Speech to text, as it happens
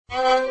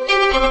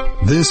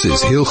This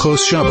is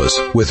Hilchos Shabbos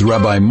with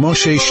Rabbi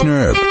Moshe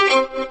Shnerb.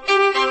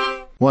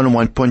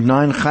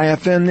 101.9 Chai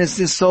FM. This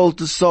is Soul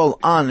to Soul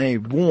on a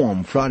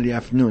warm Friday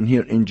afternoon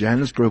here in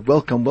Johannesburg.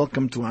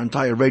 Welcome to our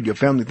entire radio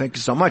family. Thank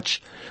you so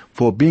much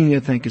for being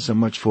here. Thank you so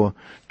much for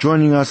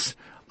joining us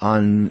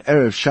on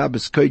Erev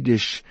Shabbos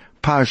Kodesh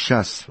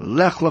Parshas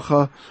Lech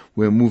Lecha.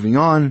 We're moving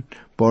on.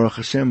 Baruch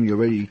Hashem, we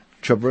already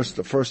traversed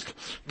the first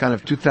kind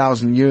of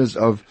 2,000 years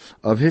of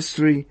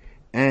history,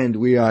 and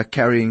we are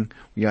carrying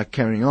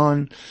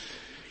on.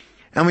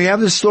 And we have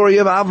the story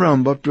of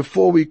Avram, but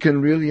before we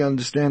can really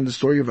understand the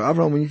story of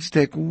Avram, we need to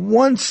take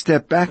one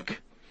step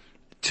back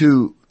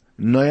to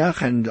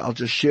Noach, and I'll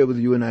just share with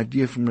you an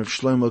idea from Rav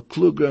Shlomo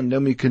Kluger, and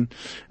then we can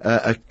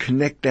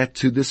connect that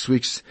to this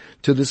week's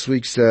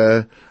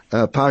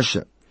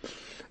parsha.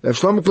 Rav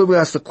Shlomo Kluger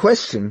asked the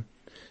question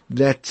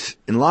that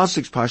in last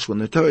week's parsha, when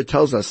the Torah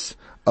tells us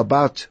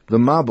about the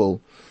Mabul,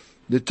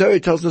 the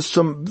Torah tells us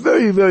some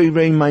very, very,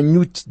 very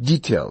minute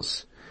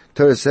details.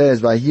 Torah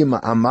says,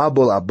 "Vayima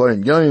amabul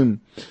abarim yom."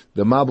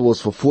 The Mabul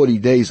was for 40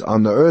 days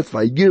on the earth.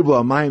 Vayirbu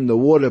amayim, the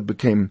water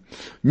became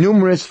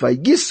numerous.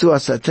 Vayisu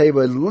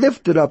asateva,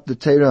 lifted up the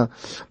Torah.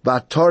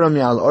 Vatoram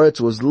yal oretz,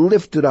 was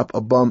lifted up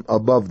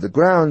above the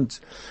ground.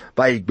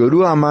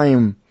 Vayigberu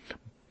amayim,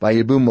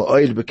 vayirbu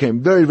mo'oid,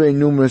 became very, very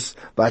numerous.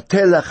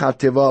 Vatelach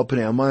hateva al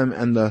pnei amayim,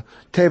 and the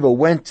teva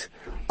went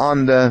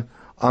on the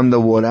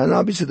water. And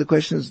obviously the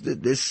question is,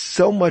 there's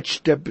so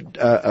much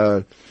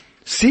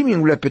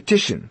seeming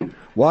repetition.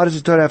 Why does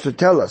the Torah have to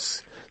tell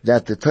us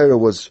that the Torah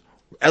was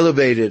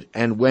elevated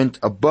and went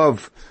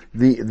above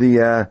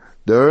the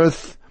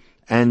earth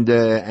and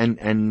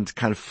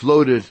kind of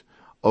floated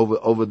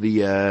over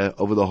the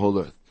whole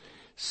earth?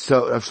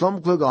 So Rav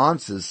Shlomo Kluger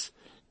answers,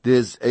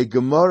 there's a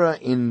Gemara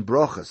in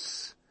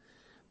Brochus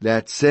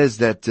that says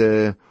that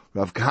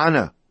Rav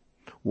Kahana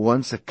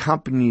once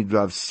accompanied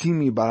Rav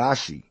Simi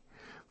Barashi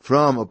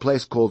from a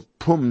place called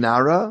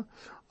Pumnara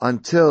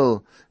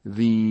until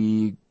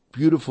the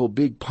beautiful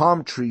big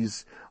palm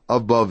trees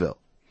of Bovel.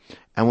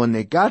 And when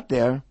they got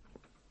there,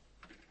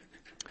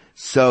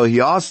 so he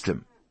asked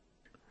him,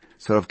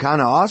 so Rav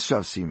Kahana asked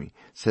Rav Simi,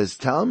 says,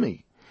 tell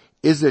me,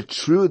 is it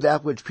true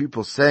that which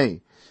people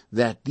say,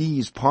 that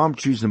these palm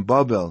trees in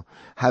Bovel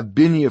have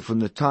been here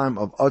from the time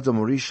of Adam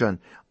Rishon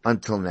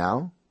until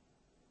now?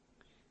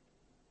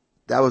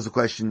 That was the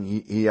question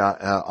he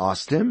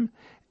asked him.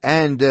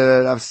 And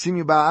Rav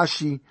Simi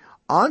Barashi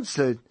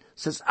answered,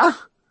 says,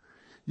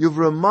 you've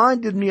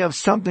reminded me of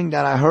something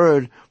that I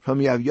heard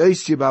from Rav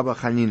Yossi Baba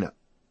Chanina.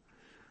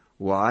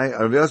 Why?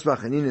 Rav Yossi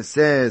Baba Chanina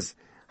says,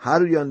 how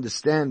do you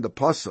understand the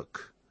pasuk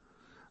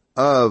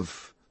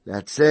of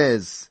that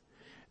says,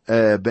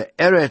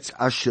 Be'eretz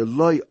asher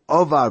lo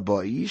ovar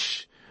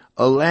ba'ish,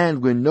 a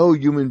land where no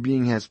human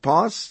being has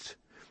passed,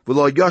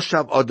 v'lo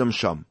yoshav adam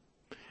sham,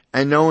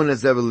 and no one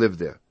has ever lived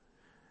there.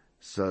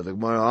 So the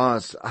Gemara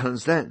asks, I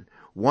understand.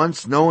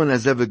 Once no one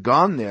has ever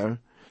gone there,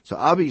 so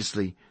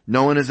obviously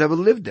no one has ever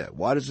lived there.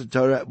 Why does the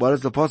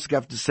pasuk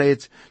have to say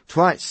it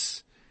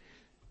twice?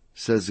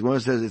 The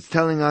Gemara says it's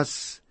telling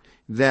us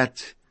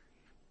that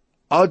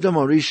Adam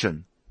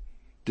Rishon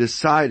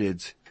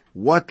decided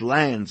what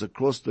lands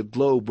across the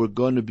globe were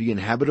going to be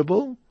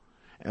inhabitable,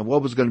 and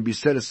what was going to be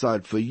set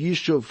aside for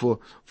Yishuv,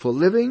 for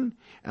living,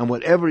 and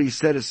whatever he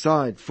set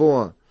aside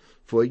for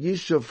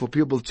Yishuv, for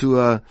people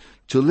to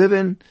live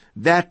in,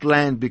 that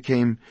land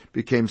became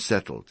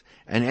settled.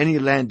 And any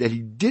land that he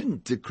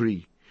didn't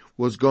decree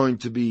was going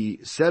to be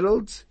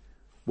settled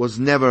was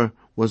never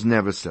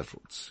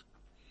settled.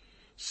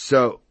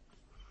 So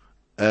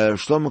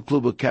Shlomo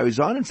Kluger carries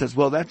on and says,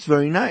 well, that's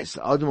very nice.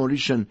 Adam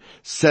Rishon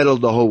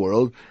settled the whole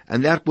world,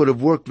 and that would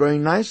have worked very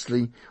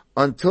nicely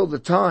until the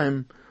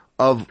time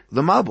of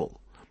the Mabul.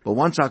 But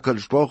once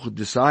HaKadosh Baruch Hu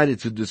decided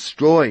to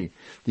destroy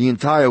the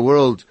entire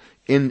world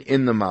in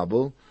the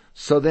Mabul,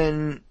 so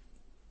then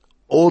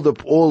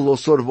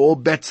all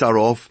bets are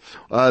off.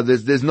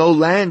 There's no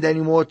land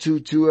anymore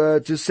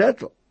to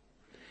settle.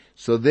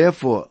 So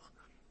therefore,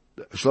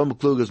 Shlomo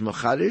Kluger's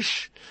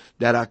machadish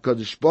that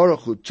HaKadosh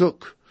Baruch Hu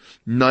took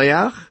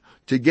Noach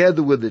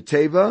together with the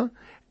Teva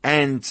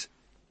and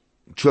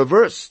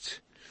traversed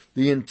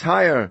the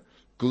entire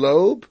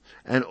globe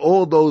and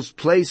all those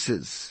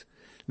places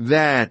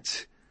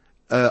that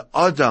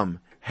Adam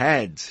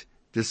had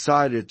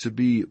decided to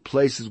be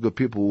places where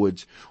people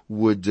would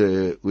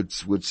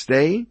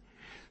stay.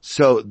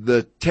 So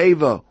the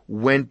Teva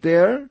went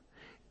there,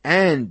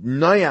 and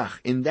Noach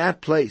in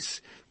that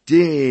place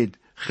did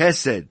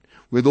chesed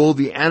with all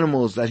the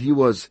animals that he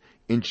was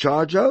in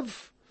charge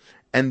of,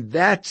 and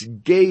that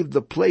gave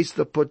the place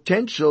the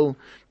potential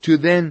to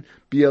then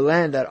be a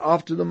land that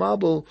after the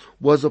Mabul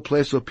was a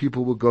place where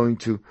people were going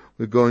to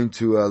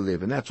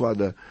live. And that's why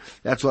the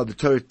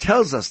Torah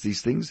tells us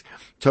these things.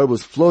 Torah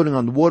was floating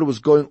on the water, was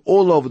going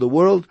all over the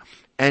world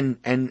and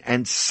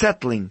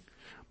settling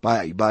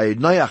by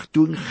Noach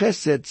doing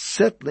chesed,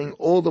 settling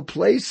all the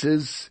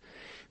places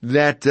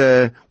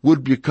that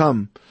would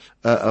become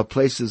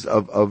places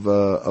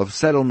of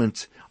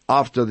settlement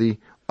after the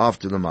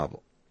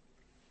Mabul.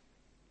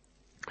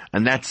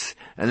 And that's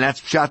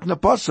pshat in the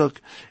pasuk.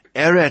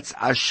 Eretz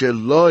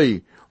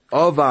Asheloi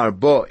Ovar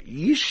Bo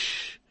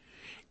Ish,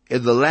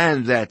 in the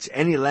land that's,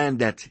 any land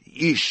that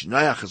Ish,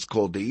 Noach is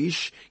called the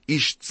Ish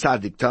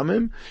Tzadik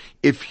Tamim,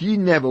 if he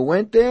never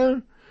went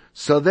there,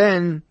 so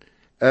then,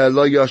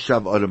 Lo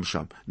Yoshav Adam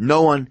Sham.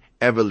 No one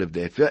ever lived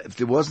there. If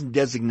it wasn't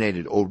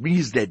designated or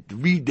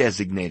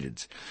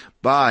redesignated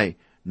by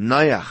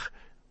Noach,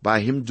 by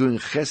him doing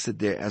chesed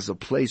there as a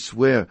place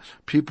where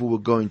people were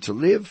going to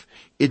live,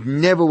 it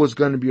never was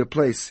going to be a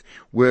place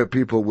where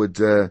people would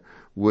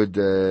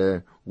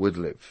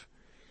live.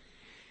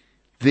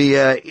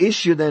 The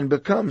issue then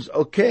becomes,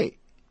 okay,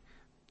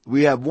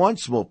 we have one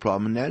small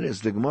problem, and that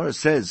is the Gemara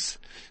says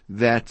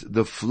that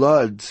the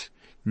flood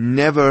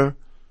never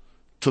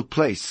took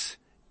place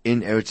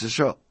in Eretz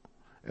Yisrael.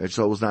 Eretz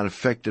Yisrael was not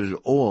affected at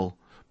all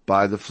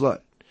by the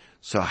flood.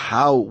 So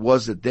how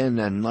was it then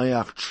that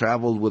Noach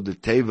traveled with the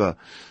Teva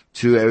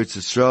to Eretz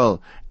Yisrael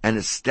and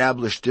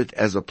established it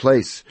as a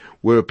place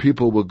where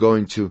people were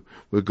going to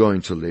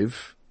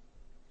live?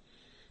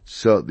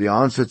 So the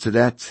answer to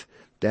that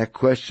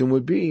question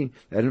would be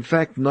that in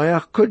fact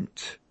Noach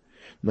couldn't.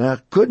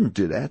 Noach couldn't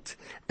do that,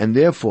 and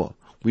therefore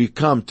we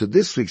come to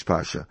this week's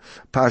Parsha,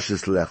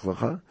 Parshas Lech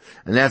Lecha,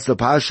 and that's the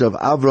Parsha of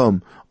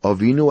Avram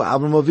Avinu.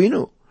 Avram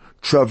Avinu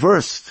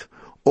traversed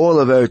all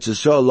of Eretz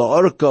Yisrael,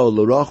 la'orko,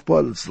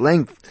 la'rochbo, its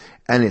length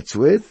and its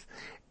width,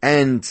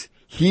 and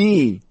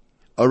he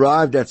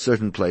arrived at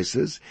certain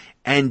places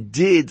and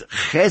did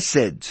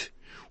chesed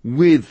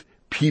with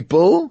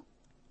people,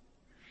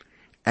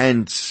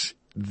 and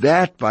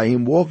that by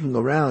him walking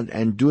around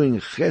and doing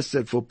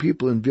chesed for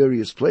people in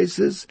various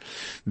places,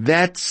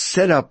 that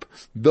set up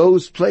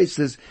those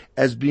places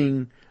as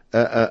being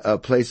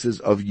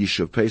places of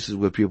Yishuv, places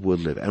where people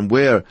would live. And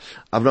where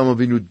Avraham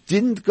Avinu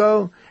didn't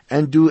go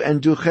and do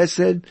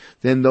chesed,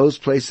 then those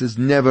places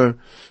never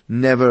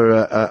received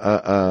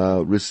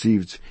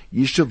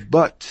Yishuv.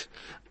 But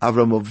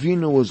Avraham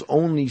Avinu was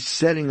only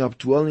setting up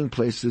dwelling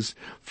places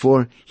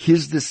for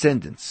his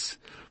descendants,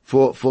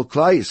 for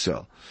Klal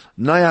Yisrael.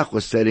 Noach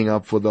was setting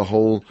up for the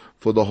whole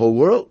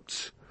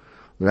world,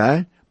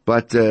 right?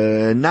 But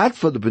not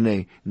for the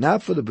Bnei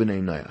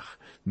Noach.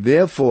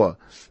 Therefore,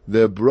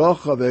 the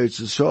bracha of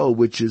Eretz Yisrael,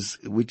 which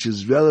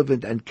is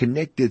relevant and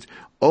connected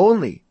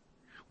only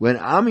when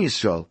Am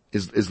Yisrael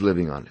is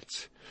living on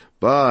it.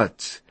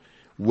 But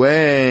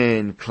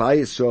when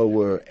Klal Yisrael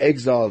were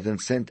exiled and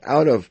sent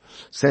out of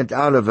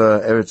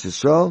Eretz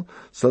Yisrael,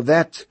 so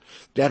that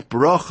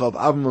bracha of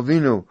Avraham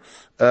Avinu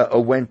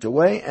went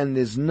away, and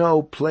there's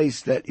no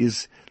place that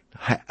is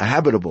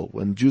habitable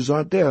when Jews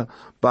aren't there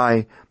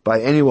by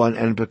anyone,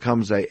 and it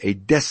becomes a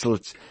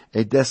desolate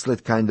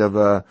kind of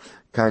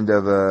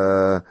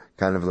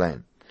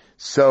land.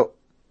 So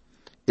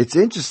it's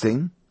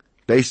interesting,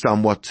 based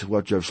on what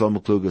Rav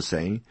Shlomo Klug is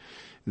saying,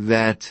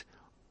 that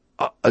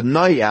a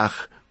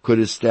Noach could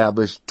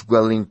establish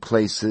dwelling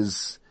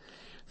places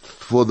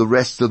for the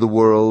rest of the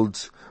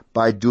world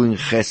by doing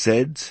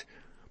chesed,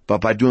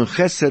 but by doing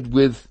chesed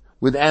with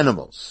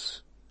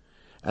animals,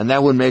 and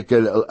that would make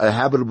a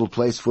habitable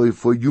place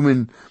for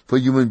human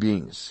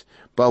beings.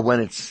 But when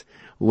it's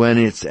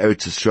Eretz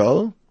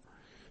Yisrael,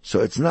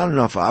 so it's not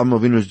enough for Avraham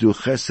Avinu to do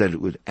chesed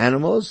with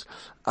animals.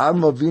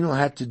 Avraham Avinu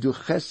had to do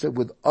chesed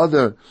with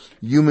other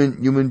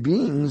human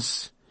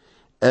beings,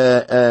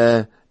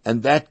 and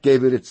that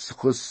gave it its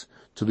chus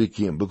to be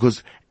kiyum.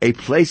 Because a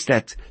place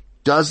that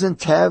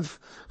doesn't have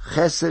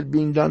chesed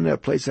being done there, a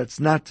place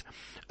that's not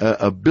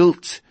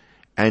built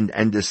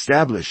and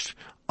established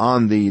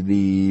on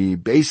the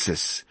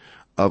basis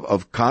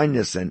of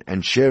kindness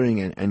and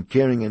sharing and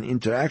caring and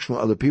interaction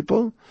with other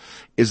people,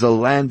 is a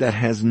land that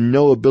has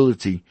no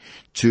ability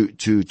to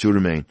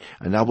remain.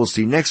 And that we'll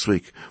see next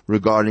week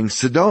regarding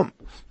Sodom.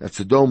 That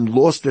Sodom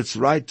lost its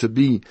right to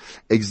be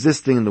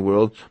existing in the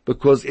world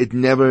because it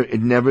never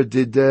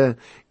did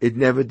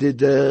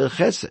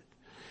chesed.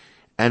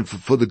 And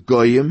for the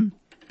Goyim,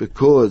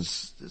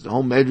 because there's a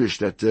whole medrash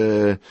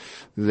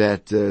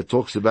that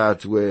talks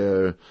about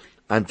where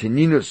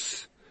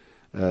Antoninus,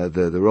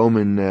 the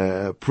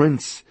Roman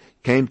prince,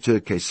 came to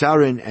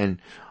Caesarion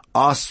and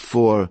asked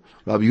for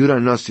Rabbi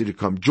Yehuda Nasi to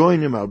come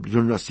join him. Rabbi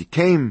Yehuda Nasi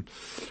came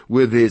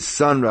with his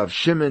son Rav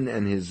Shimon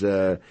and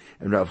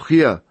Rav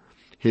Chia,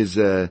 his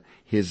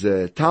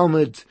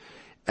Talmud,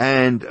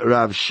 and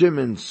Rav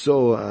Shimon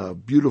saw a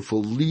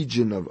beautiful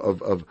legion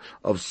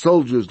of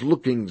soldiers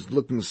looking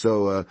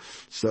so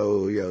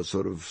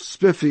sort of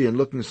spiffy and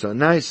looking so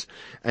nice,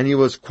 and he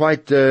was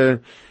quite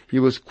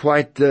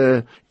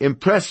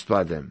impressed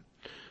by them.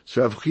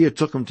 So Rav Chia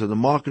took him to the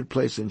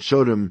marketplace and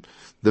showed him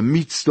the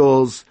meat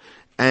stalls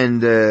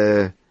and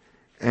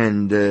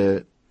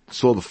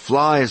saw the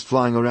flies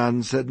flying around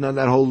and said, no,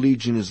 that whole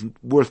legion is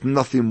worth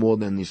nothing more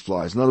than these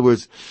flies. In other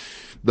words,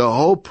 the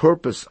whole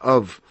purpose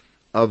of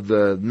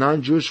the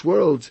non-Jewish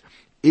world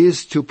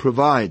is to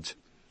provide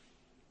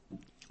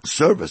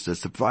service,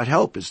 is to provide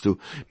help, is to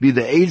be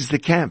the aides de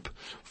camp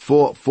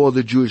for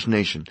the Jewish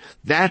nation.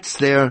 That's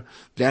their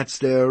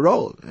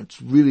role.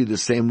 It's really the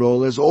same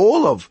role as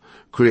all of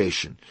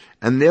creation.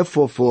 And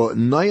therefore, for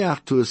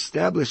Noach to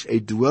establish a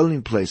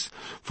dwelling place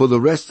for the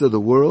rest of the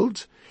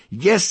world,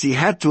 yes, he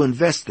had to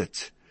invest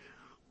it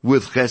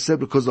with chesed,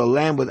 because a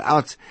lamb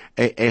without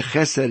a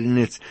chesed in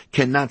it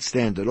cannot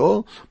stand at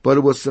all, but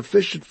it was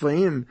sufficient for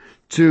him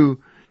to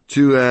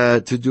do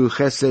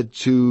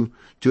chesed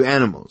to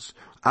animals.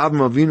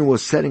 Avraham Avinu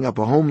was setting up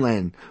a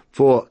homeland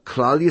for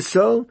Klal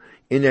Yisrael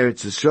in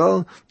Eretz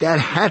Yisrael. That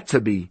had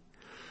to be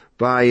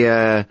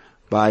by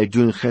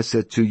doing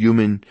chesed to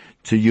human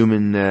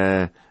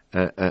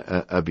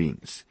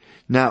beings.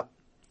 Now,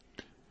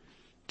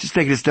 just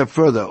take it a step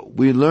further.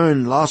 We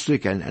learned last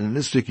week and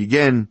this week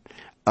again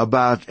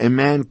about a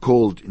man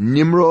called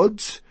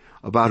Nimrod,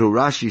 about who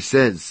Rashi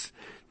says,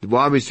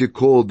 why was he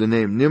called the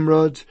name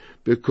Nimrod?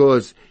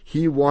 Because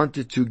he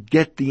wanted to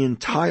get the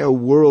entire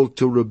world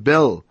to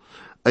rebel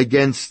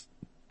against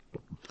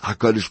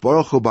HaKadosh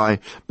Baruch Hu by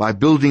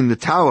building the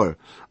tower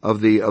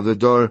of the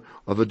Dor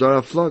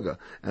Haflaga.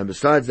 And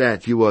besides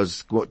that, he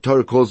was, what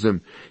Torah calls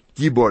him,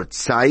 Gibor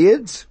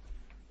Tzayed,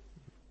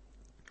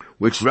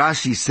 which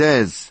Rashi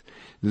says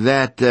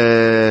that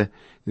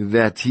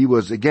he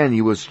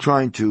was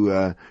trying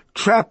to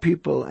trap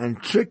people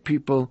and trick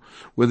people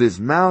with his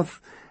mouth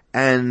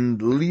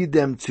and lead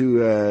them to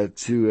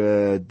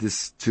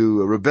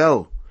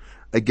rebel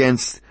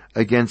against the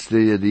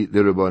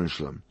Rebbeinu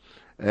Shalom.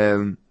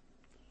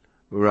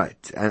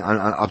 Right. And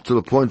up to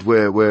the point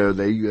where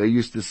they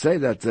used to say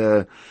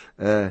that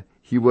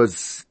he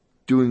was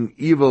doing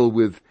evil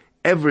with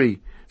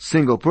every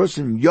single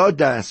person.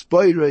 Yoda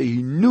Spoire,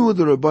 he knew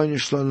the Rebbeinu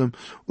Shalom,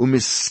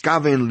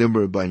 umiskaven lim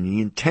Rebbeinu.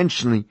 He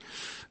intentionally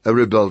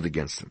rebelled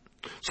against him.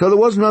 So there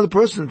was another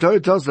person. The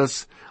Torah tells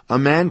us a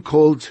man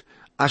called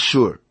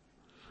Ashur.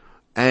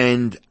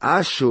 And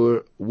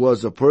Ashur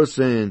was a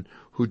person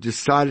who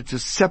decided to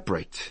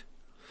separate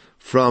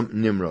from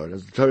Nimrod.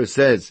 As the Torah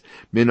says,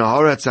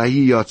 Minaharatz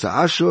ahi yatsa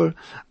Ashur.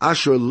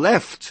 Ashur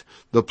left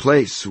the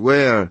place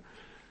where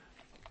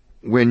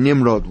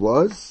Nimrod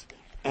was,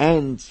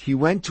 and he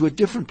went to a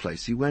different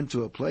place. He went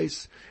to a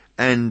place,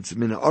 and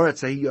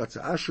Minaharatz ahi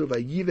yatsa Ashur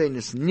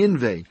vayivenis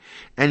Ninveh,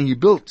 and he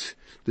built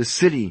the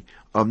city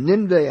of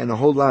Ninveh and a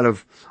whole lot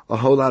of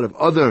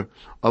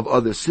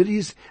other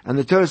cities. And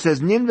the Torah says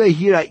Ninveh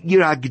hira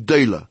ira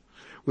g'dola,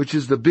 which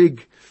is the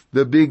big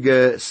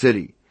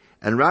city.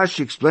 And Rashi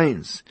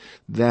explains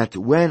that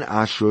when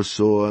Ashur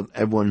saw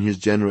everyone in his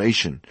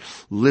generation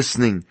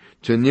listening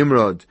to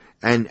Nimrod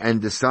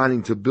and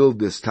deciding to build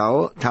this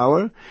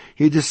tower,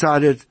 he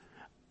decided,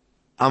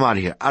 I'm out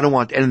of here. I don't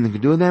want anything to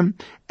do with them.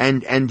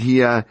 And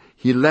he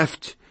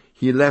left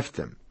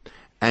them.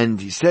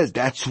 And he says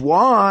that's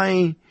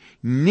why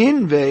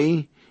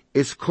Ninveh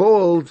is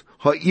called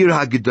Ha'ir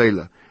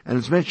HaGedola. And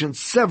it's mentioned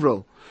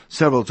several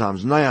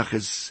times.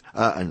 Noach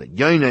and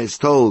Yonah is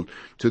told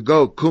to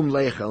go, Kum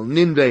Lech El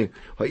Ninveh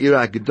Ha'ir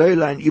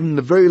HaGedola, and even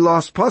the very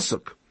last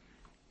pasuk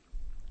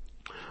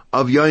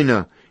of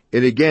Yonah,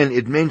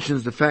 it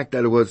mentions the fact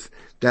that it was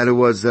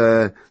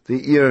the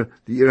Ir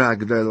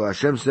HaGedola.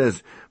 Hashem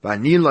says,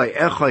 V'anilai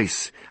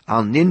Echos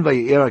Al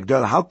Ninveh Ir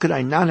HaGedola. How could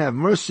I not have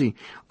mercy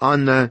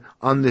on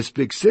this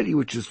big city,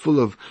 which is full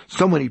of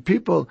so many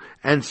people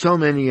and so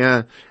many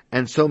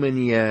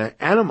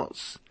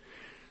animals?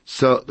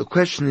 So the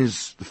question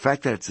is, the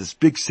fact that it's this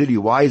big city,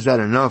 why is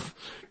that enough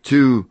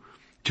to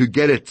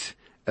get it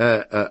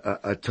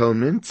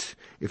atonement?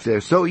 If they're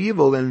so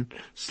evil, then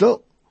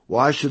still,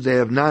 why should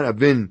they not have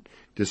been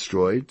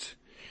destroyed?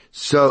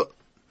 So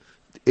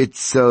the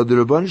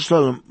Rebbeinu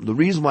Shalom, the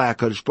reason why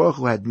HaKadosh Baruch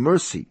Hu had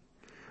mercy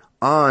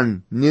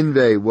on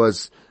Ninveh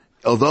was,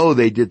 although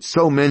they did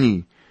so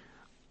many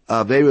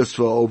Averos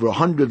for over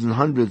hundreds and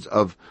hundreds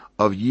of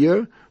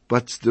years,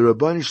 but the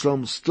Rebbeinu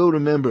Shalom still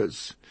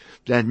remembers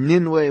that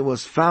Nineveh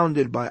was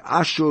founded by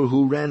Ashur,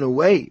 who ran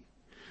away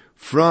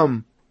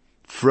from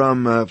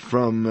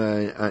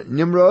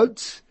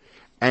Nimrod,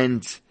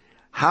 and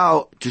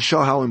to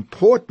show how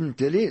important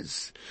it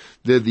is,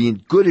 the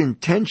good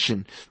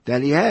intention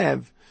that he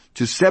had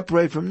to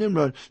separate from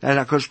Nimrod, and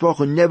HaKadosh Baruch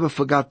Hu never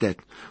forgot that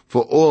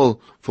for all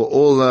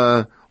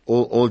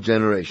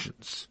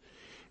generations.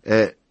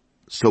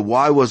 So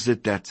why was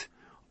it that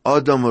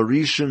Adam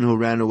Arishan, who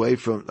ran away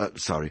from, that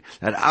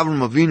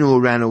Avraham Avinu, who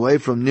ran away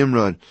from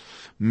Nimrod,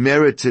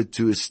 merited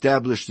to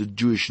establish the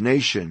Jewish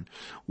nation,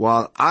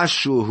 while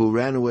Ashur, who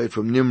ran away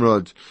from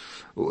Nimrod,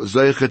 was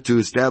zeicha to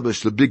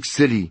establish the big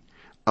city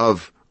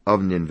of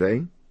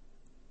Nineveh?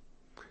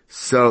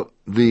 So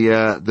the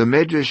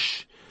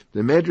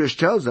Medrash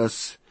tells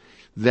us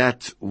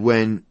that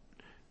when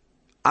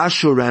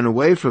Ashur ran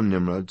away from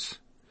Nimrod,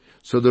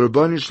 so the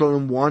Rebbeinu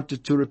Shalom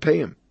wanted to repay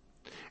him,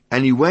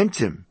 and he went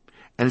to him.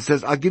 And it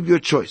says, I'll give you a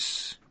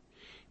choice.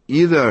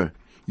 Either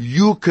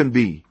you can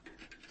be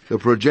the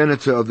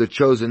progenitor of the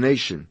chosen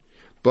nation,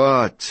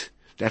 but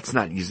that's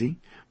not easy,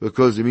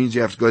 because it means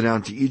you have to go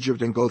down to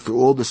Egypt and go through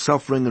all the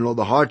suffering and all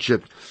the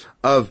hardship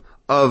of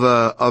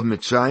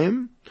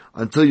Mitzrayim,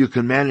 until you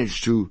can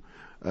manage to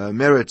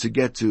merit to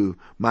get to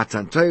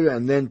Matan Torah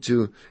and then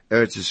to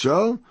Eretz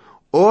Yisrael,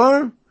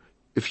 or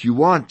if you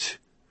want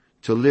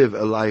to live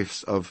a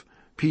life of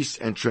peace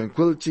and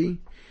tranquility,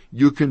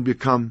 you can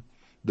become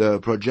the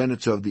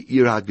progenitor of the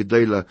Ir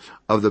HaGedolah,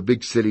 of the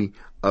big city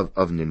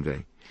of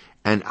Nineveh.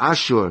 And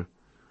Ashur,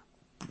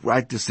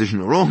 right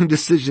decision or wrong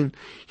decision,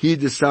 he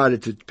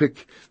decided to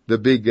pick the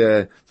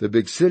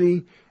big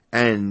city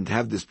and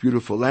have this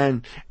beautiful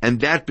land, and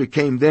that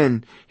became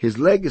then his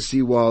legacy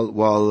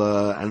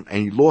and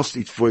he lost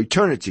it for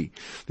eternity,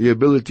 the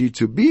ability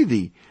to be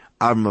the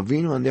Avram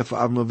Avinu, and therefore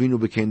Avram Avinu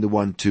became the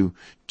one to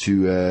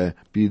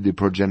be the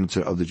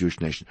progenitor of the Jewish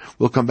nation.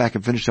 We'll come back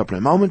and finish up in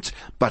a moment,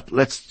 but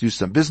let's do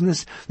some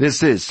business.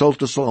 This is Soul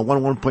to Soul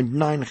on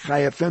 101.9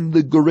 Chai FM,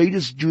 the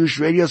greatest Jewish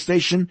radio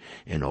station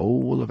in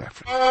all of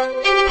Africa.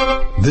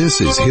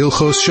 This is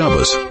Hilchos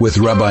Shabbos with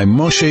Rabbi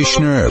Moshe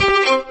Shnerb.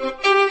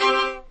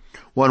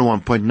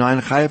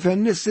 101.9 Chai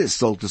FM. This is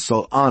Soul to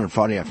Soul on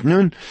Friday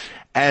afternoon.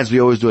 As we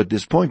always do at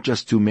this point,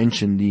 just to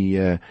mention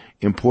the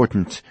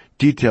important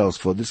details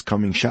for this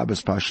coming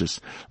Shabbos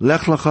Pashas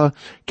Lech Lecha.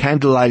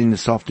 Candlelighting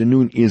this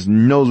afternoon is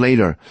no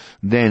later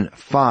than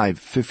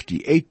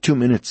 5:58, 2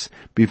 minutes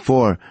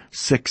before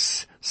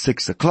 6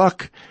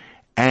 o'clock.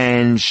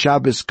 And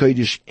Shabbos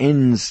Kodesh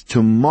ends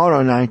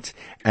tomorrow night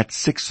at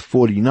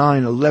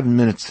 6:49, 11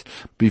 minutes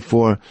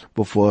before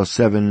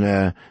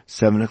 7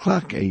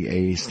 o'clock.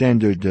 A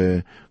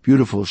standard,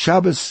 beautiful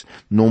Shabbos,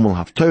 normal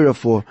Haftorah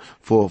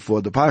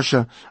for the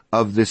Pasha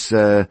of this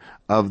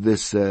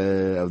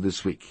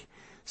week.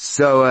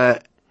 So,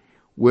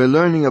 we're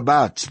learning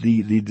about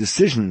the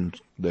decision,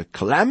 the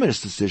calamitous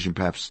decision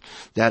perhaps,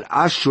 that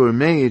Ashur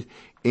made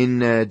in,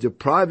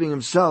 depriving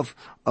himself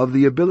of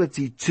the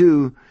ability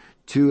to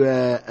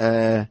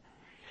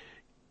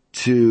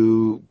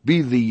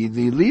be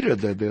the leader,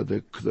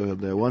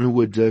 the one who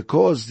would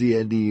cause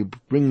the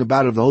bring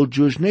about of the whole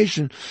Jewish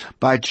nation,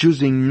 by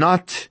choosing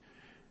not,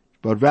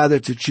 but rather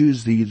to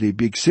choose the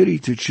big city,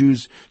 to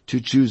choose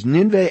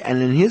Nineveh.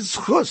 And in his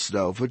chus,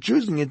 though, for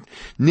choosing it,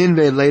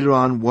 Nineveh later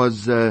on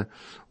was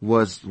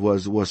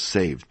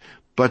saved.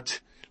 But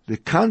the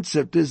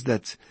concept is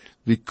that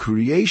the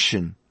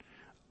creation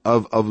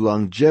of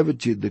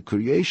longevity, the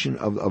creation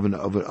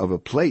of a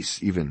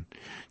place, even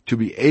to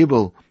be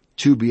able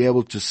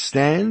to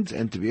stand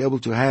and to be able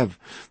to have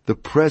the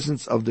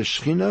presence of the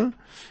Shekhinah,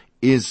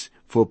 is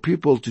for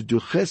people to do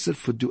chesed,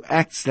 for do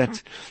acts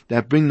that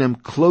bring them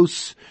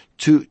close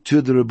to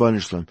the Rebbeinu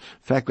Shalom. In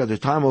fact, at the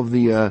time of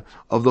the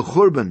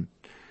Churban,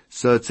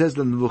 so it says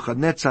that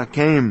Nebuchadnezzar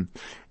came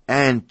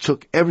and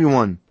took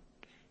everyone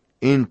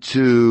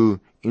into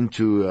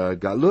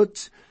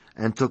Galut,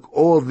 and took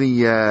all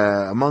the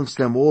amongst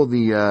them all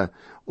the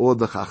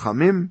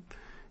Chachamim.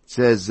 It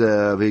says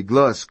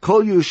Viglos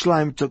Kol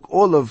Yerushalayim, took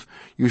all of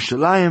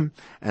Yerushalayim,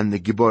 and the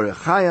Gibor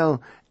Chayil,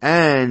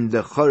 and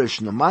the Choresh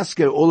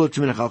Namasker, all of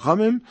Tmei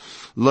Chachamim.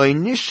 Lo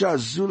Nisha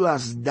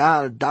Zulas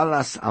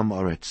Dalas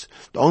Amoretz.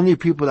 The only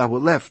people that were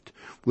left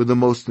were the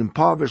most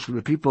impoverished, were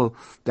the people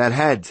that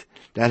had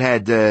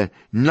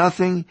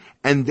nothing,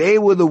 and they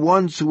were the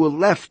ones who were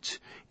left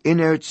in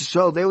Eretz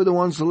Yisrael. They were the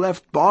ones who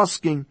left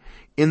basking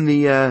in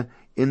the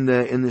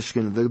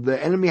Shekhinah.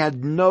 The enemy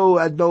had no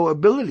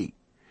ability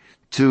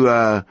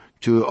to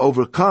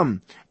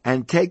overcome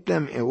and take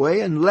them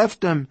away, and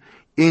left them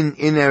in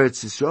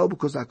Eretz Yisrael,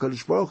 because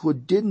HaKadosh Baruch Hu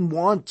didn't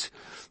want,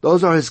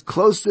 those are his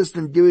closest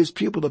and dearest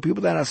people, the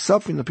people that are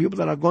suffering, the people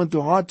that are going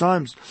through hard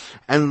times,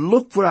 and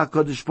look for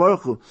HaKadosh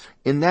Baruch Hu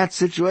in that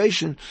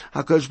situation.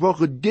 HaKadosh Baruch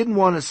Hu didn't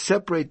want to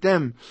separate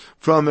them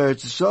from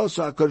Eretz Yisrael,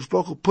 so HaKadosh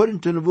Baruch Hu put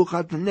into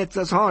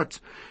Nebuchadnezzar's heart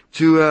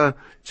to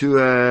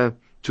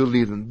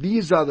lead them.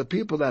 These are the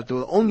people that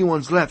were the only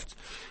ones left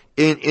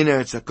in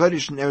Eretz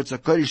HaKodesh, and Eretz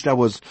HaKodesh that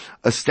was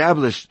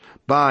established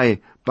by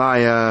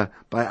Avram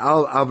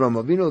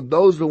Avinu.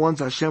 Those are the ones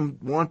Hashem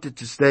wanted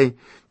to stay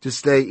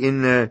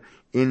in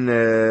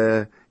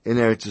Eretz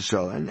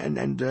Yisrael.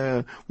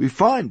 And we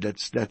find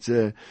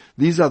that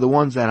these are the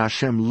ones that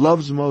Hashem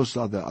loves most,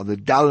 are the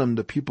Dalim,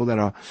 the people that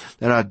are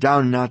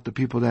down and out, the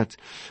people that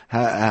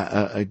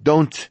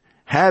don't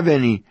have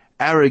any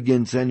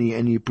arrogance,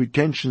 any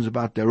pretensions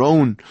about their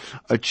own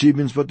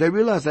achievements, but they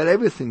realize that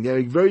everything,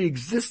 their very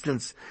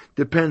existence,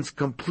 depends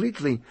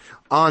completely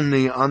on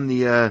the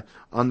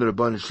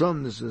Rebbeinu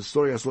Shalom. There's a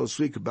story I saw this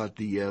week about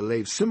the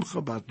Lev Simcha,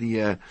 about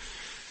the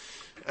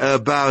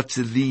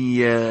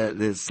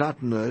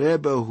Satmar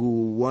Rebbe,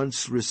 who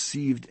once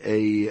received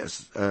a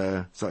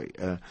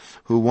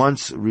who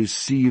once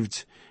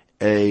received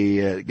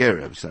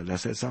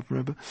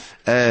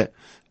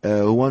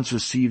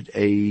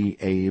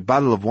a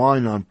bottle of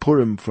wine on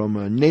Purim from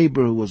a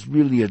neighbor who was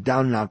really a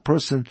down and out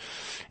person,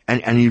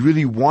 and he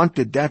really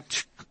wanted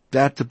that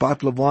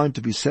bottle of wine to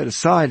be set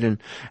aside,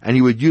 and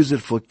he would use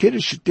it for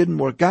Kiddush. It didn't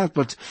work out,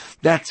 but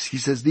he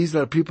says, these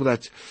are people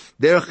that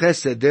their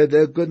chesed,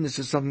 their goodness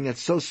is something that's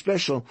so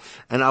special,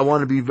 and I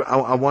want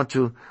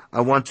to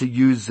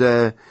use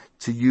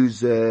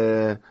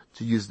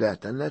use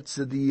that. And that's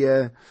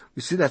we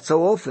see that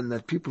so often,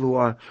 that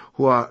people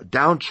who are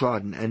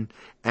downtrodden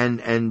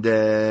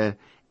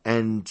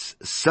and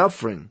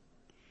suffering,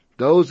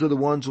 those are the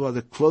ones who are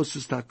the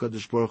closest to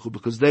HaKadosh Baruch Hu,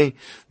 because they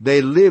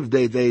live,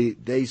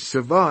 they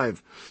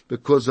survive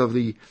because of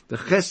the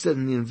chesed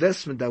and the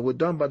investment that were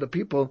done by the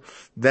people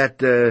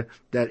that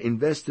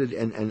invested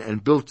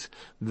and built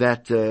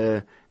that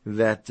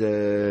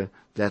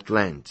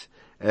land.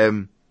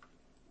 The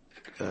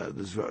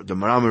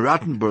Maram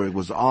Rattenberg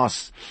was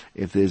asked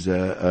if there's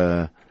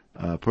a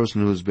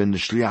person who's been the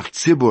Shliach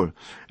Tzibur,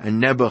 and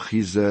Nebuch,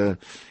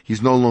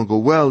 he's no longer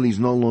well, he's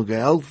no longer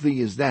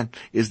healthy. Is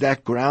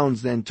that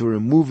grounds then to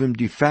remove him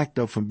de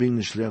facto from being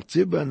the Shliach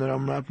Tzibur? And the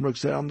Maram Rattenberg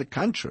said, on the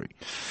contrary,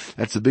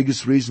 that's the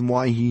biggest reason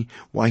why he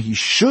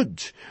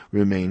should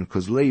remain,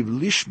 because Leiv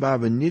Lishba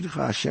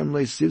v'Nidcha Hashem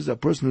Le'Sivs, a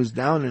person who's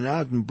down and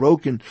out and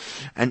broken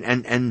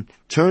and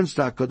turns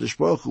to HaKadosh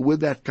Baruch Hu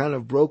with that kind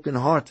of broken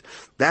heart,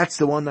 that's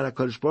the one that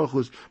HaKadosh Baruch Hu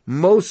is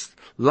most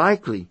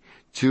likely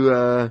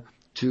to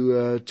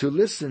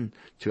listen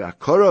to.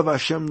 Akorav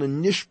Hashem, the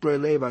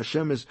Nishbre Lev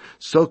Hashem is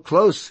so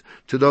close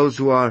to those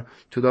who are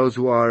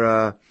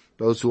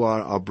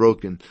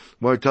broken.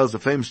 Where it tells a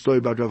famous story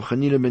about Rav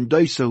Chanina ben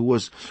Doisa,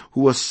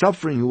 who was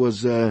suffering, who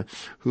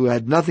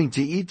had nothing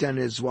to eat, and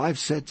his wife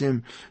said to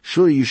him,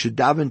 surely you should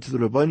daven to the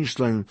Rabbi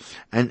Shalom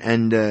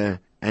and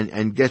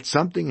get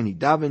something, and he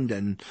davened,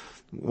 and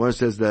one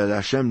says that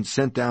Hashem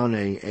sent down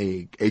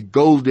a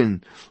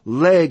golden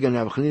leg, and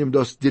Rav Chanina ben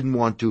Doisa didn't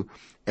want to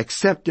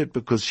accept it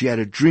because she had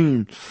a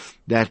dream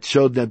that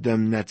showed that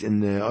in the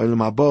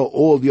Olam Haba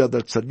all the other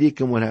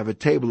tzaddikim would have a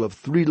table of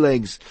 3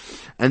 legs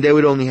and they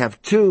would only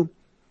have 2.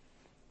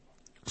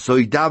 So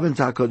he davened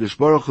to HaKadosh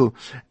Baruch Hu,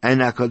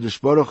 and HaKadosh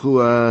Baruch Hu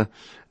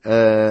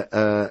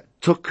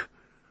took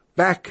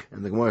back,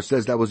 and the Gemara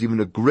says that was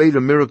even a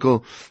greater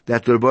miracle,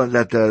 that the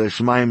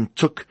Shemayim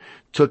took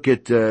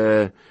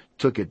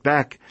it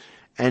back.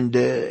 And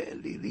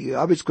the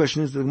obvious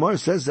question is, the Gemara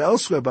says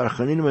elsewhere about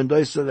Chanina ben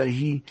Doisa that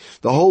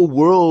the whole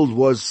world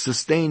was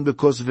sustained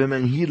because of him,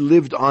 and he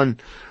lived on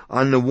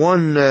the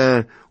one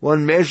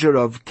measure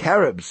of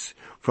carobs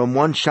from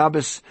one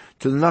Shabbos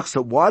to the next.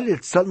 So why did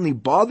it suddenly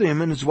bother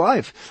him and his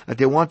wife that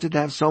they wanted to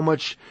have so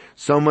much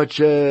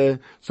gashmi?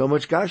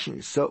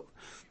 So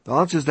the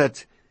answer is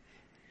that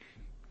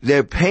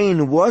their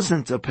pain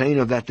wasn't a pain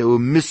of that they were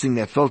missing,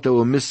 they felt they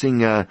were missing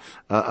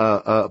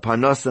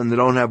parnasa and they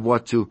don't have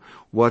what to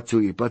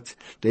eat, but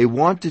they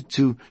wanted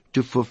to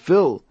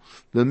fulfill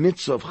the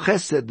mitzvah of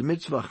chesed, the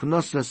mitzvah of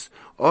chnasas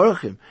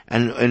orachim,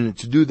 and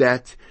to do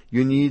that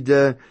you need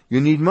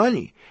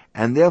money.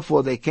 And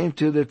therefore they came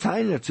to the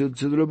Taina, to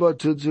the Rabbi,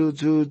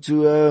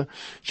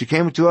 she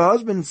came to her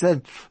husband and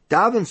said,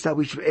 davens that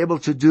we should be able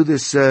to do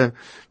this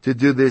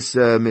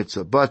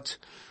mitzvah. But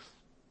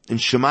in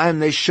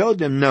Shemayim they showed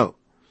them, no,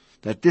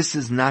 that this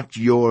is not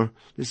your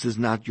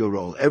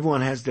role.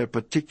 Everyone has their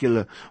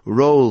particular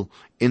role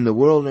in the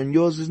world, and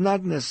yours is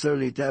not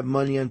necessarily to have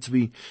money and to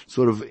be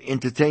sort of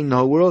entertaining the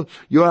whole world.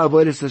 Your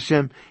avodas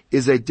Hashem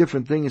is a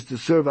different thing, is to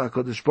serve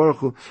HaKadosh Baruch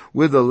Hu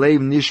with a leiv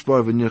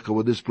nishbar v'nircha,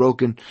 with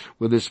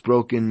this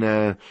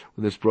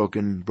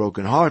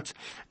broken heart,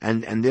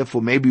 and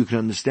therefore maybe you can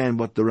understand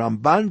what the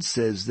Ramban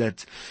says,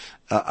 that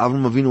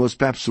Avram Avinu was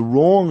perhaps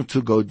wrong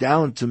to go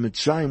down to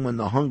Mitzrayim when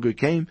the hunger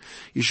came.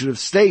 He should have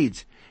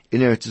stayed in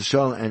Eretz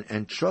Yisrael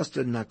and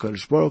trusted in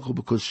HaKadosh Baruch Hu,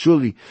 because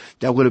surely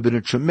that would have been a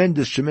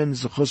tremendous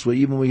zechus, where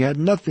even when he had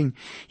nothing,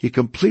 he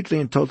completely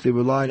and totally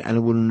relied, and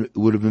it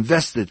would have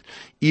invested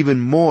even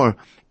more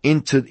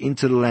into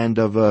the land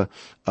of Eretz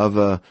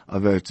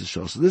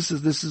Yisrael. So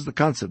this is the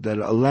concept, that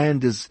a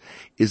land is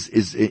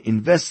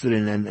invested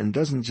in and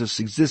doesn't just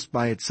exist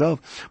by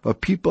itself, but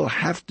people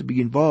have to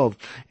be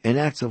involved in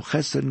acts of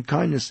chesed and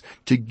kindness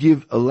to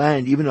give a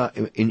land, even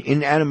an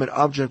inanimate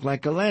object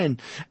like a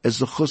land, as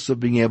the chus of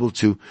being able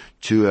to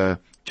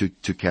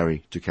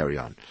carry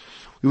on.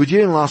 We were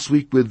dealing last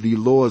week with the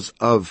laws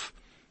of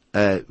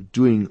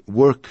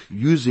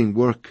using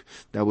work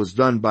that was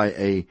done by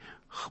a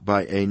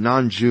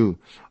non-Jew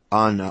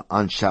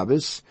on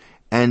Shabbos,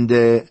 and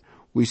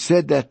we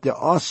said that there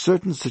are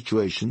certain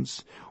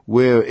situations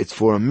where it's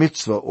for a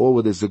mitzvah or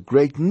where there's a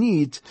great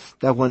need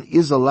that one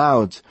is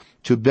allowed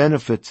to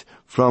benefit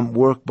from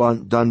work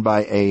done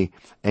by a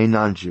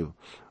non-Jew.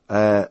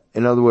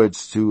 In other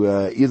words,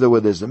 to either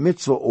where there's a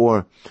mitzvah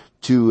or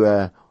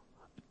to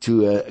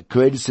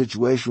create a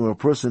situation where a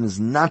person is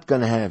not going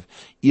to have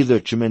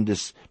either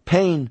tremendous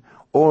pain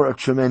or a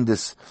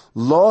tremendous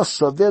loss.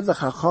 So there the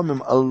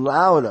Chachamim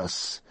allowed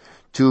us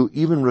to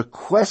even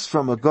request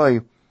from a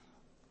guy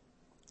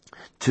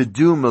to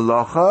do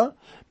malacha,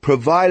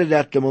 provided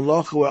that the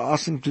malacha we're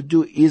asking to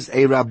do is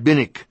a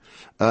rabbinic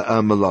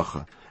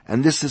malacha.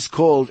 And this is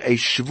called a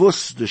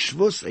shvus, the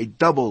shvus, a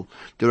double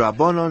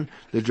drabanan.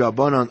 The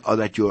drabanan are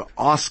that you're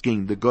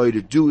asking the guy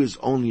to do is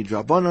only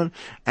drabanan,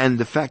 and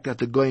the fact that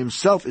the guy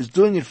himself is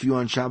doing it for you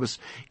on Shabbos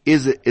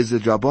is a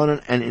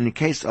drabanan. And in the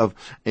case of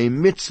a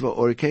mitzvah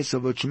or a case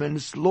of a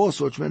tremendous loss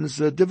or tremendous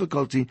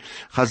difficulty,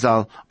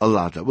 Chazal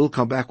allowed that. We'll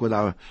come back with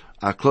our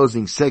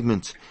closing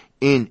segment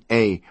in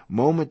a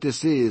moment.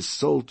 This is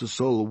Soul to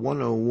Soul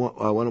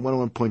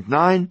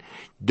 101.9.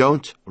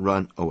 Don't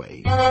run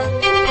away.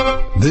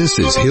 This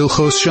is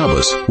Hilchos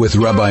Shabbos with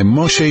Rabbi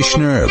Moshe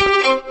Shnerb.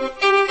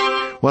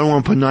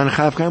 101.9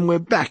 Chavchem, we're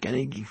back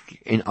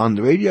on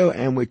the radio,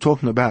 and we're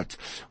talking about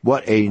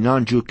what a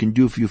non-Jew can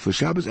do for you for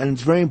Shabbos. And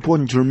it's very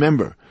important to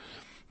remember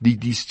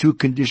these two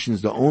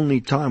conditions. The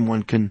only time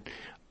one can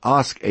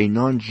ask a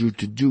non-Jew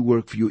to do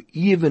work for you,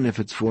 even if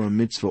it's for a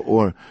mitzvah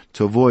or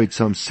to avoid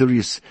some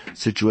serious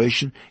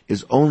situation,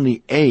 is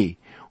only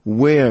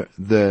where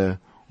the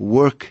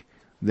work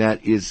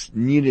that is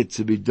needed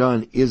to be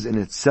done is in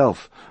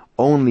itself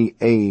only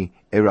a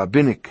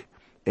rabbinic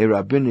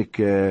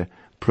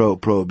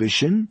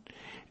prohibition,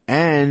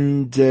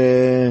 and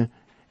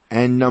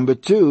number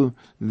two,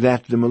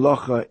 that the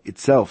malacha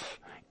itself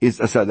is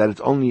that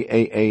it's only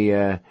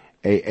a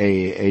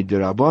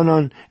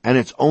derabanan, and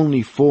it's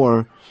only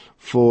for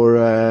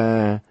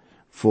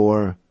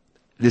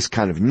this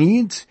kind of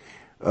needs.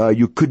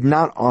 You could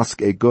not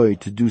ask a goy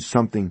to do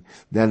something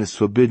that is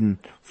forbidden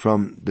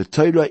from the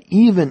Torah,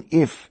 even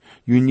if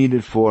you need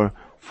it for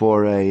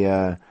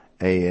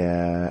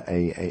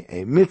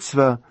a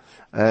mitzvah.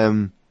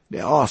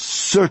 There are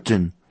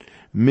certain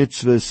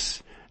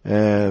mitzvahs,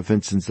 for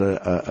instance,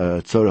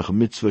 a tzorach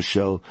mitzvah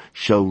shall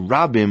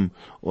Rabbim,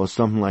 or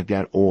something like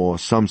that, or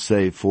some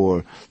say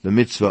for the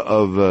mitzvah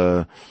of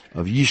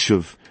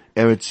Yishuv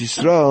Eretz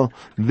Yisrael.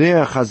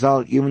 There,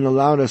 Chazal even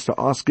allowed us to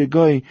ask a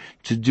goy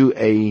to do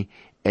a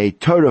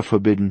Torah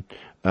forbidden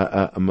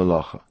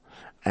malacha.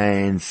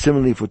 And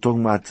similarly, if we're talking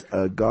about,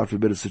 God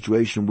forbid, a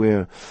situation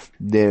where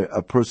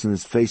a person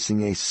is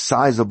facing a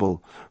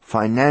sizable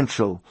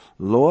financial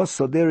loss,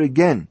 so there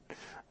again,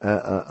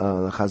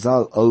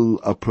 Chazal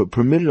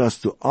permitted us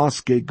to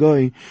ask a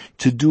goy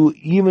to do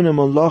even a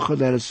malacha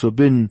that is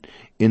forbidden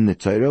in the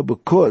Torah,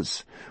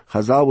 because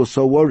Chazal was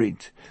so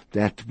worried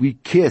that we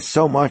care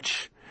so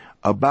much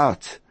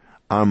about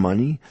our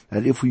money,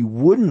 that if we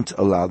wouldn't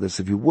allow this,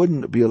 if we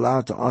wouldn't be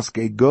allowed to ask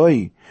a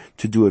goy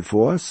to do it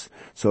for us,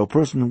 so a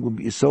person will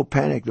be so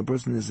panicked, the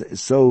person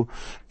is so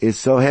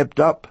hepped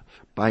up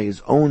by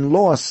his own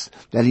loss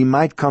that he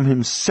might come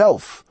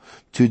himself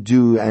to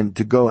do and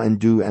to go and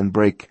do and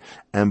break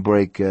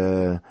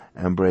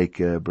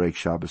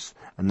Shabbos,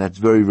 and that's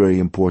very, very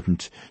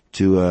important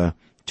to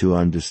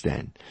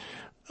understand.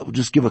 I'll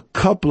just give a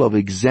couple of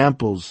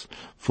examples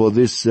for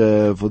this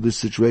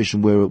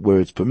situation where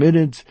it's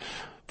permitted.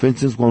 For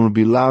instance, one would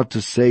be allowed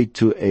to say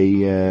to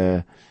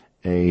a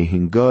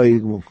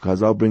hingoy,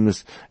 because I'll bring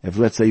this, if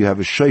let's say you have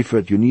a shofar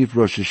you need for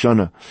Rosh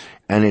Hashanah,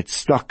 and it's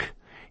stuck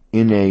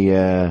in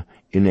a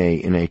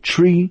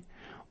tree,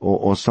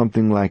 or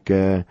something like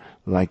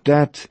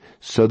that,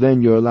 so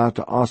then you're allowed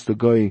to ask the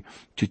goy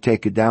to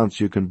take it down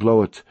so you can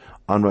blow it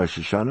on Rosh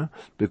Hashanah,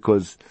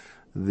 because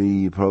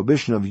the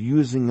prohibition of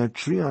using a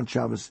tree on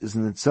Shabbos is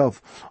in itself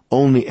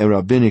only a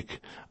rabbinic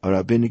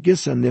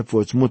issa, and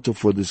therefore it's mutter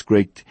for this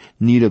great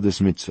need of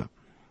this mitzvah.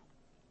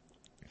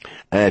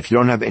 If you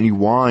don't have any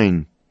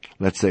wine,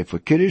 let's say for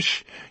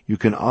Kiddush, you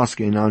can ask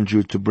a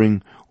non-Jew to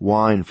bring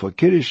wine for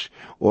Kiddush,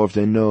 or if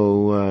they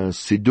know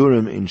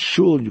Sidurim in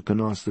Shul, you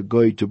can ask the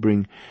goy to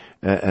bring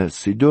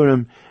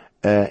Sidurim.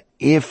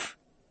 If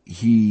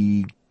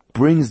he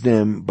brings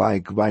them by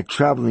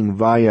traveling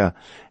via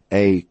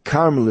a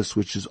Carmelis,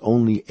 which is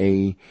only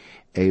a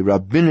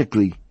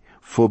rabbinically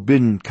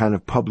forbidden kind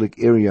of public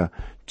area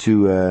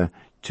to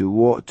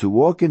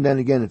walk in, then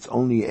again it's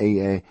only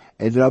a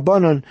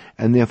drabanan,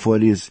 and therefore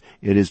it is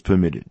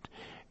permitted.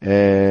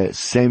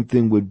 Same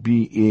thing would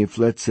be if,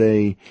 let's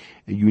say,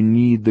 you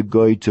need the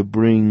goy to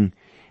bring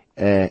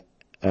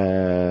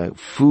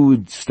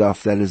food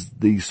stuff that is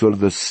the sort of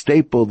the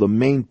staple, the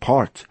main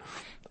part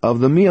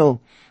of the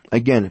meal.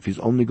 Again, if he's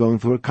only going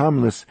for a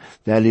Carmelis,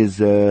 that is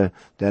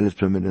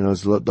permitted. And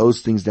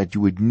those things that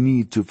you would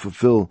need to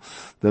fulfill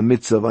the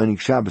mitzvah of Einik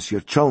Shabbos, your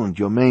cholent,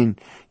 your main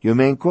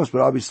course. But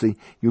obviously,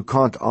 you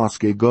can't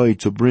ask a goy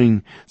to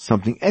bring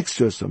something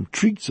extra, some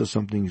treats or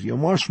something, your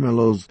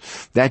marshmallows,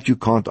 that you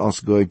can't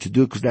ask a goy to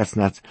do, because that's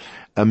not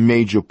a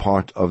major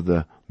part of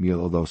the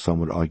meal, although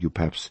some would argue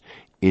perhaps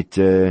it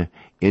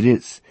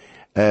is.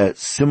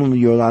 Similarly,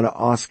 you're allowed to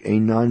ask a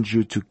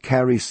non-Jew to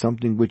carry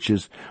something which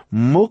is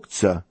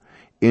muktzah,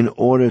 in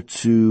order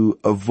to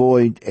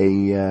avoid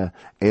a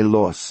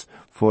loss.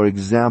 For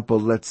example,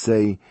 let's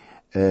say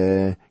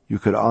you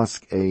could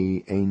ask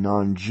a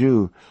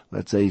non-Jew,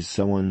 let's say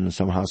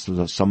some house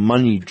has some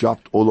money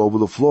dropped all over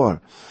the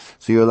floor,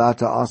 so you're allowed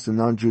to ask the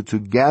non-Jew to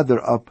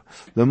gather up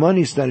the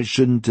money so that it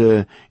shouldn't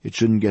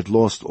get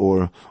lost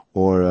or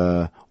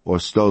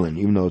stolen,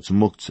 even though it's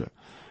muktzah.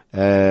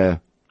 Right,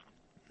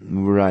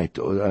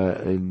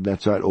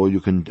 that's right. Or you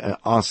can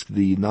ask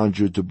the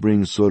non-Jew to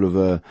bring sort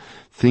of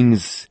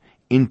things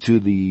into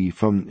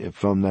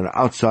from that are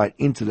outside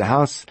into the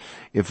house.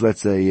 If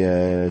let's say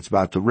it's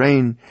about to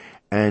rain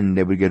and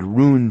they would get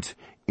ruined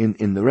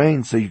in the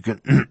rain, so you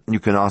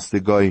can ask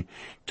the guy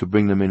to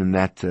bring them in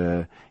that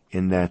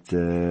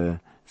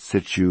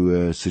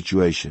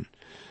situation.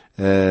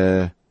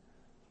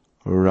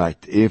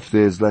 Right. If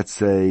there's, let's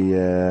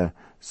say,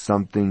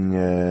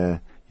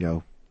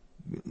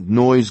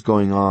 noise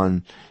going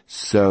on.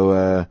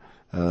 So,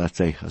 let's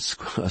say a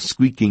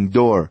squeaking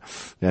door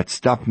that's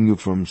stopping you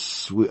from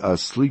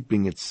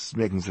sleeping. It's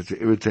making such an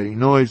irritating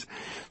noise.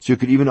 So you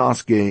could even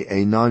ask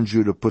a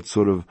non-Jew to put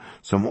sort of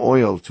some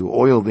oil to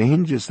oil the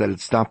hinges that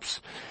it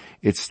stops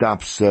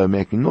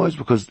making noise,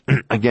 because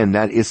again,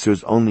 that Isser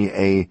is only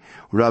a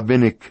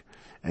rabbinic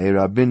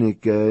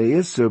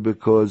Isser,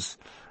 because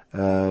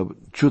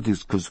truth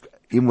is, because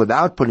even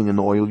without putting in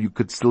the oil, you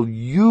could still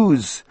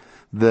use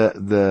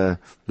the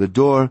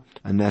door,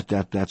 and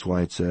that's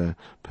why it's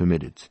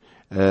permitted.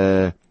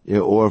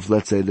 Or if,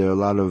 let's say, there are a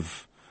lot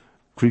of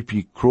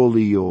creepy,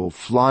 crawly or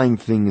flying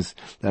things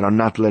that are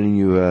not letting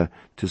you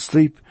to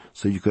sleep,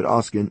 so you could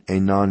ask a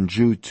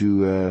non-Jew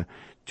to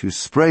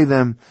spray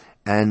them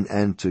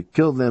and to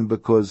kill them,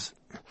 because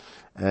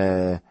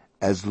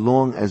as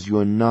long as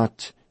you're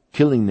not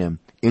killing them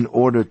in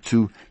order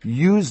to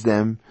use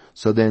them,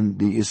 so then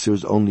the Isser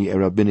is only a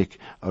rabbinic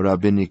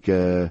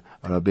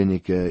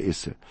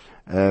Isser.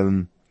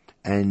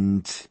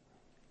 And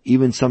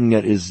even something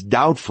that is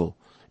doubtful,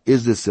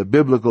 is this a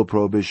biblical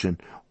prohibition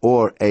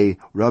or a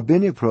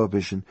rabbinic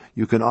prohibition,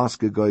 you can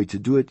ask a guy to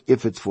do it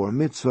if it's for a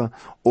mitzvah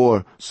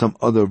or some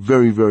other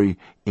very, very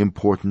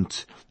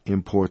important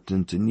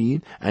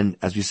need. And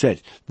as we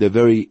said, the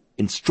very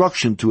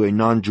instruction to a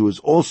non-Jew is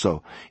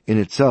also in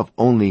itself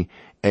only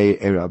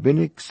a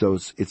rabbinic, so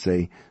it's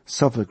a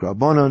Suffolk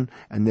Rabbanon,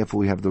 and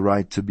therefore we have the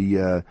right to be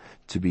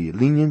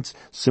lenient.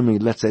 Similarly,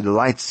 let's say the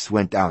lights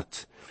went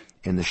out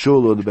in the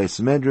shul or the Beis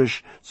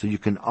Medrash, so you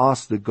can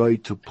ask the guy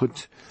to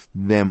put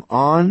them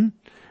on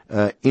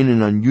in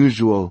an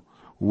unusual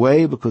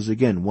way, because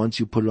again, once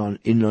you put it on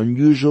in an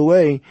unusual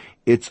way,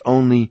 it's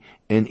only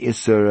an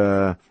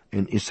Isser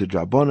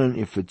Drabonon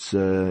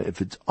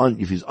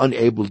if he's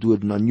unable to do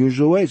it in an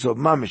unusual way. So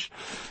mamish,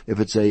 if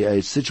it's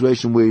a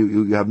situation where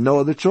you have no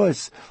other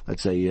choice,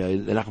 let's say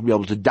they're not going to be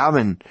able to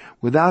daven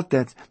without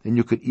that, then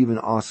you could even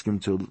ask him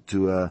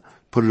to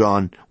put it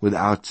on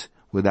without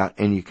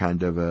any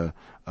kind of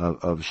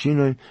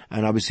shinoi.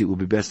 And obviously it would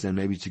be best then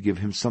maybe to give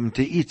him something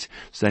to eat,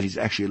 so that he's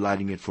actually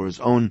lighting it for his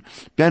own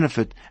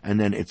benefit, and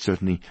then it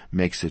certainly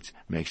makes it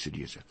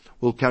easier.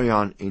 We'll carry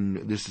on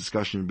in this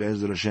discussion,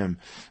 Be'ezer Hashem,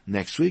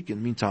 next week. In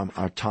the meantime,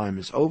 our time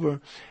is over,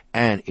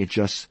 and it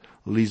just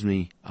leaves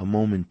me a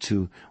moment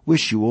to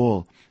wish you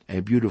all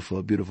a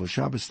beautiful, beautiful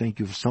Shabbos. Thank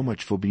you so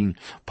much for being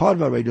part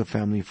of our radio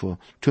family, for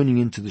tuning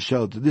into the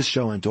show, to this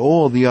show, and to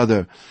all the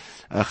other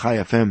Chai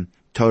FM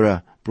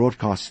Torah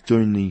broadcasts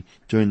during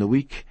the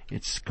week.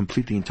 It's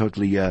completely and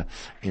totally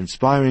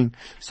inspiring.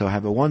 So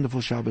have a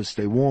wonderful Shabbos.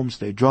 Stay warm,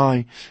 stay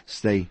dry,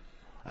 stay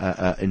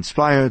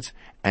inspired,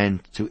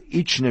 and to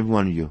each and every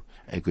one of you,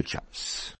 a good Shabbos.